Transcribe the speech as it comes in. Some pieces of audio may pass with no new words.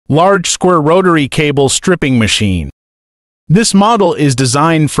large square rotary cable stripping machine. This model is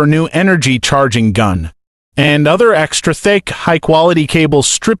designed for new energy charging gun and other extra thick, high-quality cable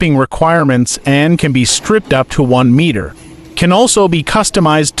stripping requirements and can be stripped up to 1 meter. Can also be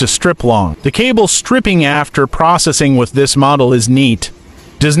customized to strip long. The cable stripping after processing with this model is neat.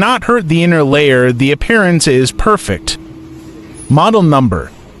 Does not hurt the inner layer, the appearance is perfect. Model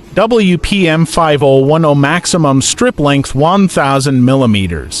number WPM-5010, maximum strip length 1000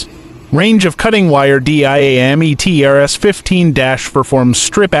 millimeters. Range of cutting wire DIAMEN RS15- performs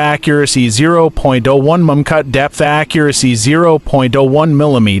strip accuracy 0.01 mm, cut depth accuracy 0.01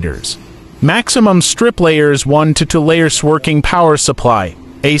 millimeters. Maximum strip layers 1 to 2 layers. Working power supply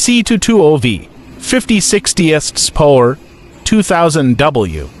AC to 2OV 50/60 power 2000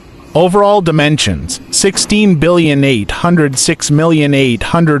 W. Overall dimensions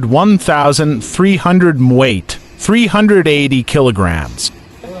 16,806,801,300 weight 380 kilograms.